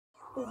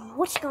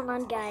What's going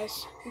on,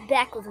 guys?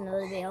 Back with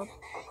another video,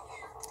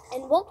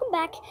 and welcome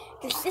back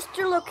to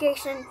Sister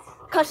Location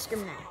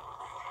Custom Night.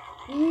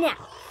 Now,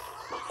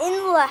 in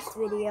the last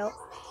video,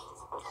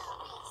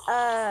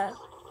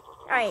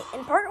 alright,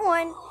 in part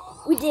 1,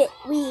 we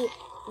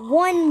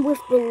won with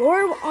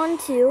Ballora on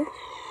 2,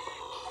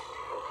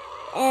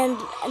 and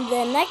in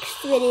the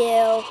next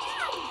video,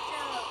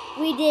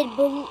 we did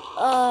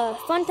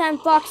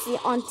Funtime Foxy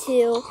on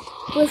 2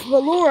 with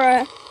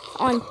Ballora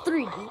on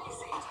 3.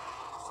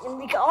 And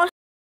we can also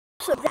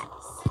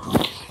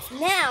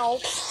now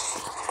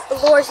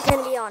Ballora's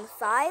gonna be on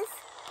 5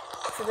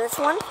 for this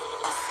one.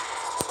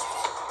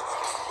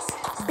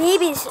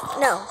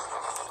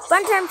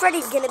 Funtime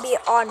Freddy's gonna be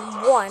on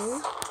 1,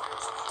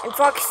 and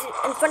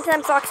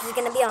Funtime Fox is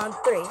gonna be on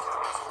 3.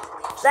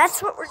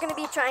 That's what we're gonna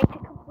be trying to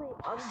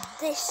complete on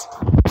this.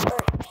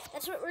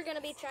 That's what we're gonna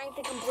be trying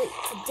to complete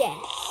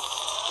today.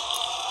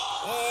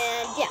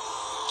 And yeah,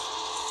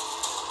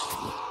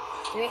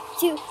 3,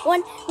 2,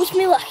 1. Wish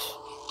me luck.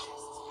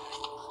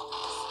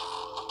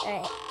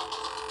 Alright.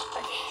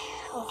 Okay.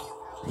 Oh.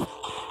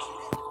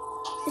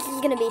 This is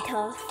gonna be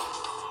tough.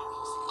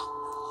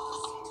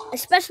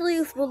 Especially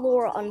with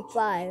Ballora on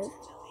 5.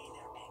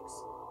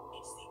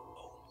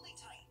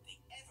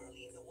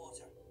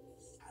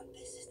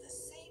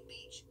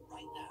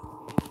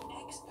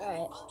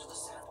 Alright.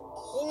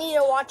 You need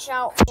to watch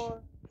out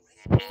for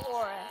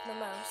Ballora the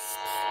most.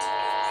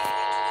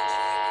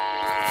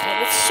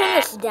 Alright, let's turn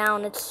this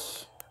down.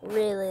 It's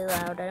really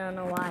loud. I don't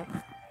know why.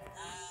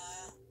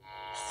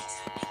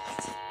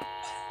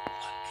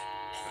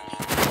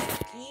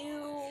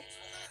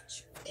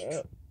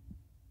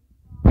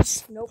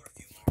 Nope.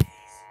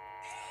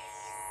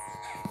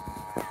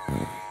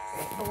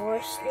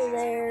 Ballora's still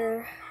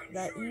there.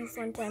 Got you,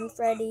 Funtime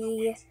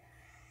Freddy.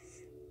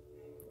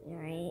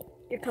 Alright,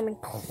 you're coming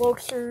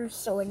closer,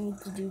 so I need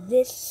to do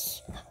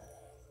this.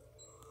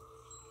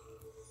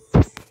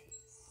 You're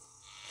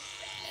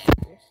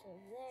still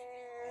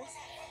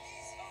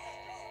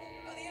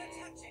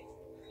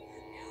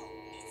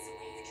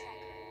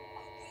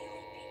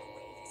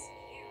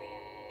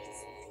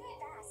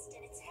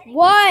there.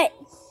 What?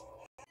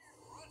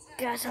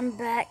 Guys, I'm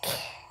back.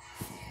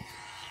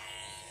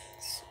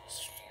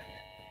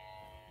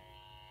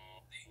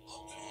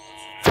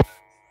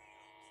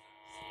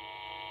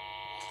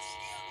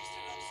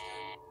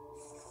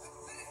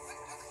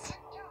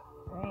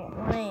 Alright,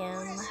 1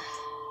 a.m.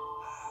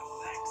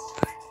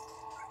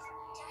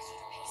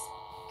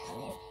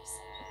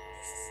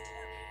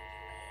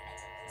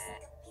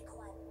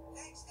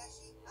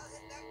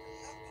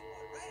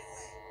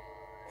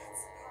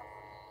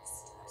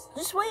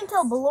 Just wait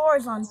until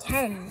Ballora's on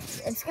 10.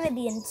 It's gonna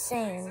be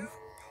insane.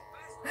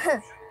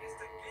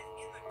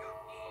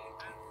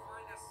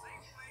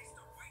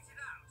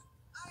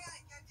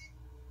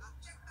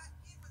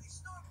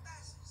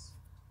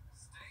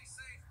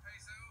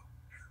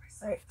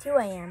 Alright, 2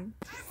 a.m.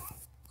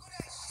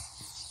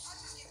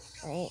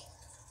 Right.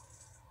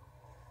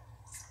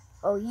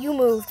 Oh, you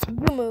moved.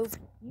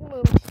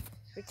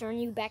 Return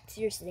you back to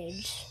your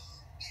stage.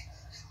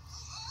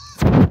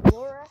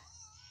 Ballora.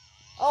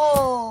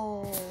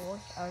 Oh,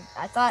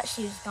 I thought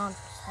she was gone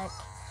for a sec.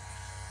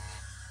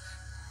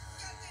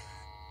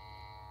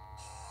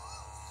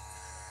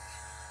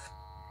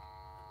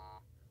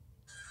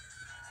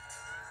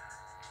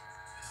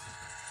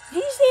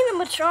 These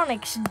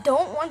animatronics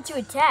don't want to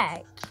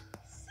attack.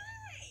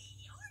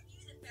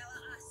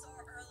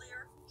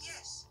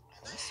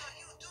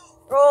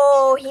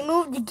 Oh, he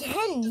moved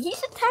again.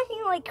 He's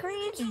attacking like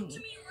crazy.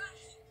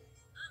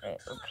 Right,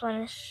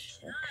 replenish.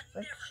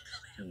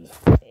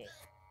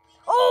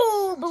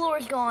 Oh,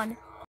 Ballora's gone.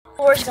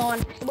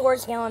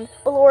 Ballora's gone.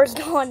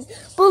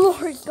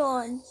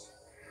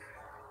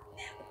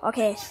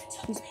 Okay,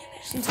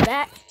 she's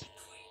back.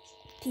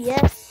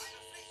 PS.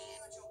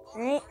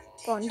 Alright,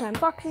 Funtime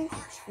Foxy.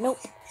 Nope.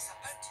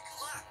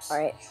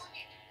 Alright.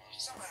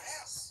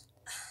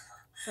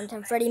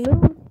 Funtime Freddy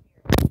moved.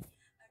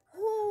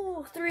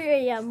 Ooh, 3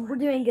 a.m. We're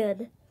doing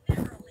good.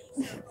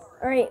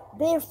 Alright,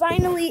 they're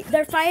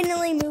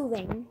finally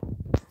moving.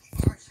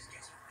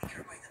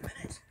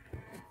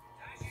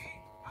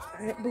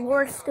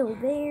 Ballora's still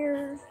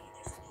there.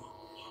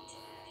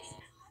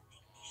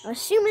 I'm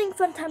assuming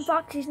Funtime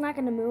Foxy's not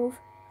gonna move,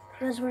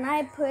 because when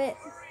I put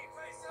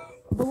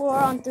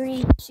Ballora on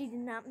 3, she did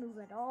not move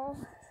at all.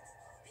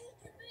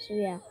 So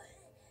yeah.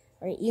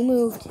 Alright, you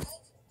moved.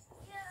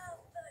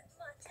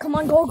 Come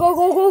on,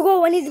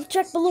 go. I need to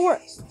check Ballora.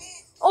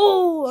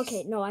 Oh,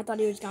 okay. No, I thought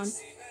he was gone.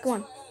 Come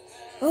on.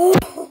 Oh,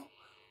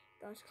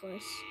 that was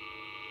close.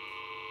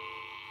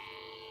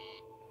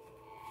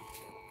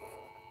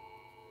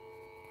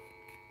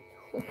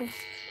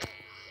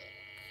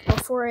 Oh,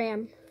 4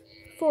 a.m.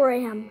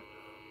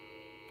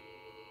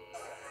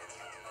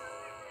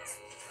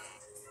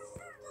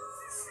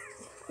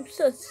 I'm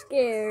so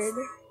scared.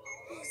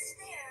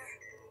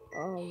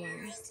 Oh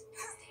my.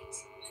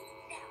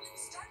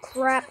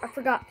 Crap, I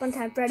forgot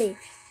Funtime Freddy.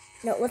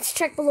 No, let's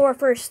check Ballora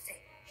first.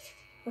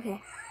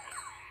 Okay.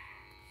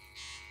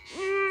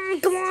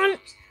 Come on,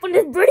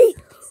 Funtime Freddy.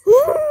 Woo!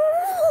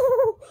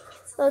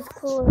 That was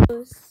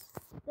close.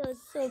 That was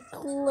so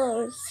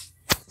close.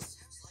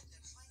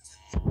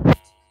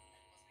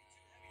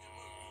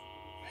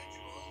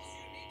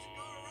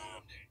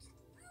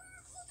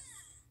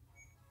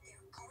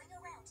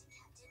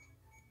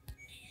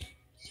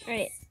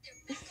 Alright.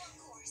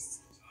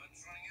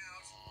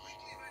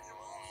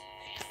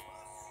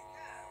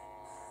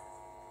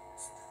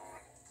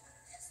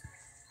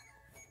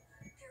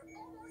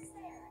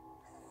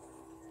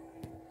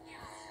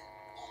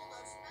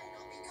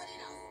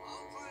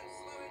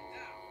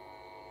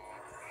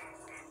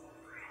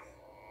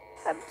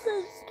 I'm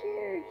so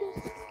scared.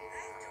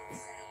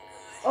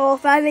 Oh,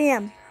 5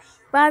 a.m.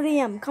 5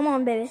 a.m. Come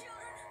on, baby.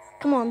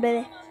 Come on,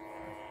 baby.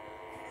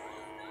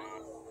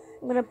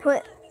 I'm gonna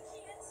put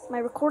my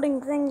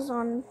recording things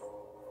on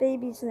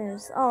baby's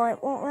news. Oh,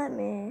 it won't let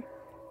me.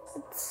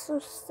 It's so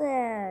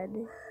sad.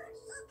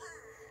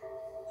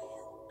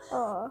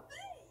 Oh.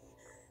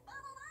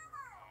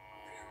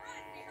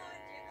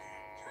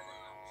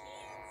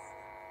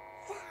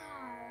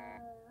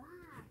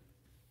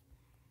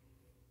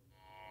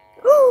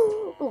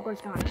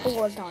 Laura's gone.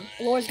 Laura's gone.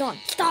 Laura's gone.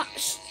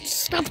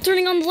 Stop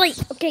turning on the light.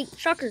 Okay,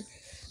 shocker.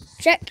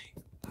 Check.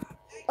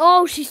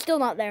 Oh, she's still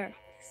not there.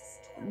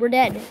 We're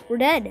dead. We're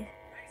dead.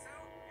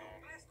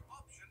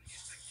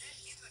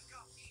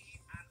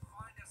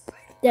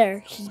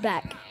 There, she's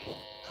back.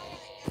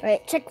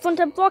 Alright, check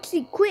Funtime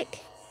Foxy, quick.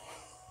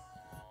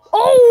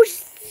 Oh,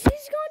 she's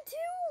gone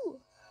too.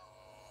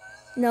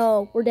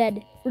 No, we're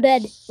dead. We're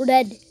dead. We're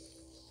dead.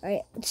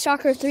 Alright, let's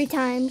shock her 3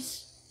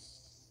 times.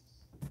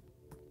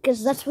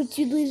 Because that's what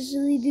you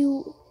usually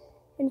do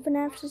in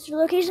FNAF Sister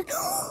Location.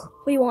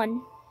 We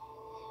won.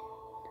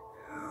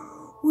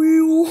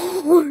 We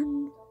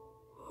won.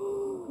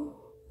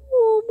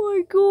 Oh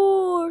my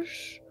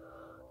gosh.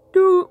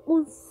 That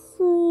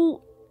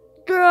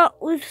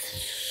was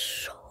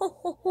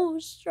so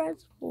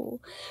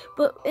stressful.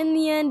 But in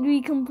the end,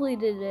 we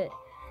completed it.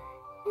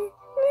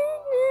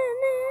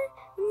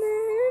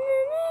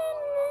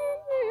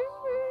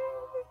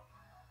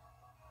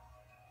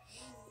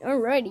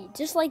 Alrighty,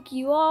 just like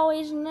you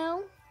always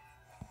know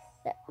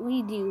that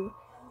we do,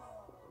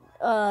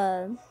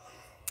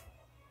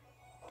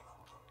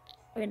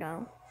 you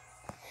know.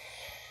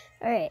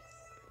 Alright.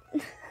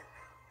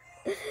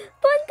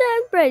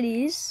 Funtime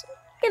Freddy's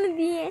gonna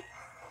be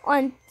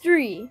on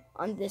 3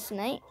 on this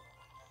night.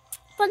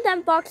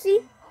 Funtime Foxy,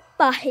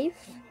 5.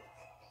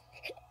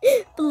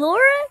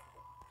 Laura,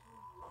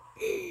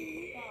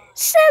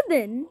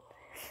 7.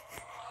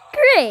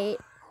 Great.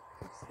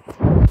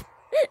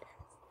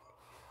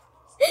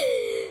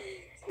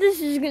 This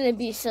is gonna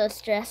be so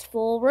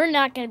stressful. We're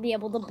not gonna be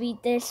able to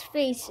beat this,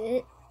 face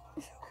it.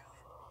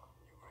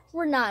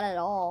 We're not at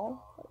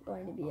all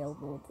going to be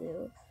able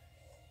to.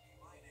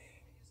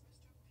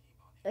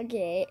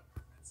 Okay.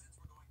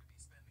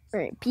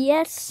 Alright,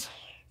 PS.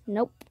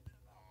 Nope.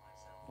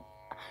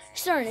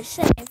 Starting to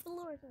say, if the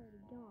Laura's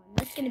already gone,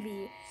 that's gonna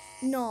be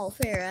not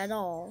fair at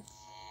all.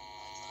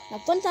 Now,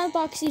 Funtime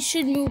Foxy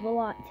should move a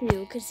lot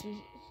too, because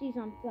she's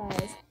on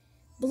 5.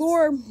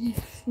 Laura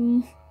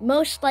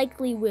most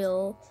likely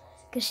will,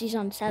 because she's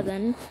on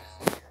 7.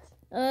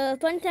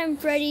 Funtime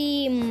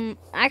Freddy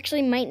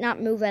actually might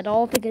not move at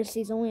all because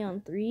he's only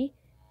on 3.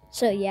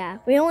 So yeah,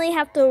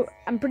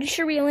 I'm pretty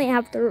sure we only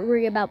have to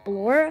worry about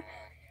Laura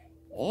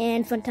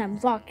and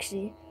Funtime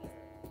Foxy.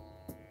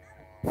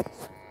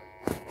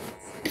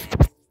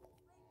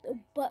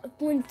 But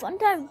when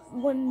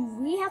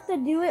we have to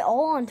do it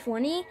all on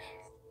 20,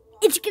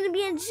 it's gonna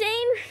be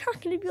insane. We're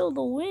not gonna be able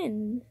to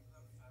win.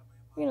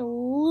 We're gonna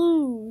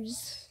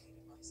lose.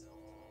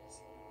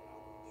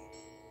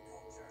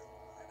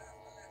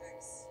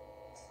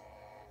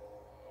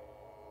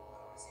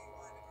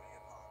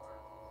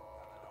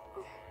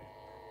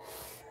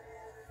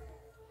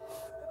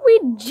 We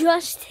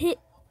just hit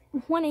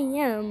 1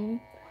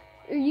 a.m.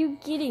 Are you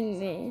kidding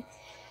me?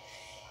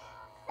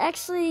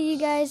 Actually, you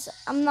guys,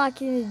 I'm not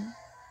gonna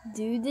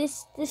do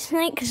this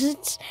night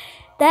because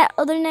that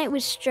other night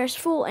was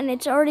stressful and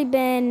it's already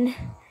been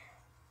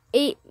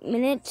 8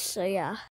 minutes. So yeah.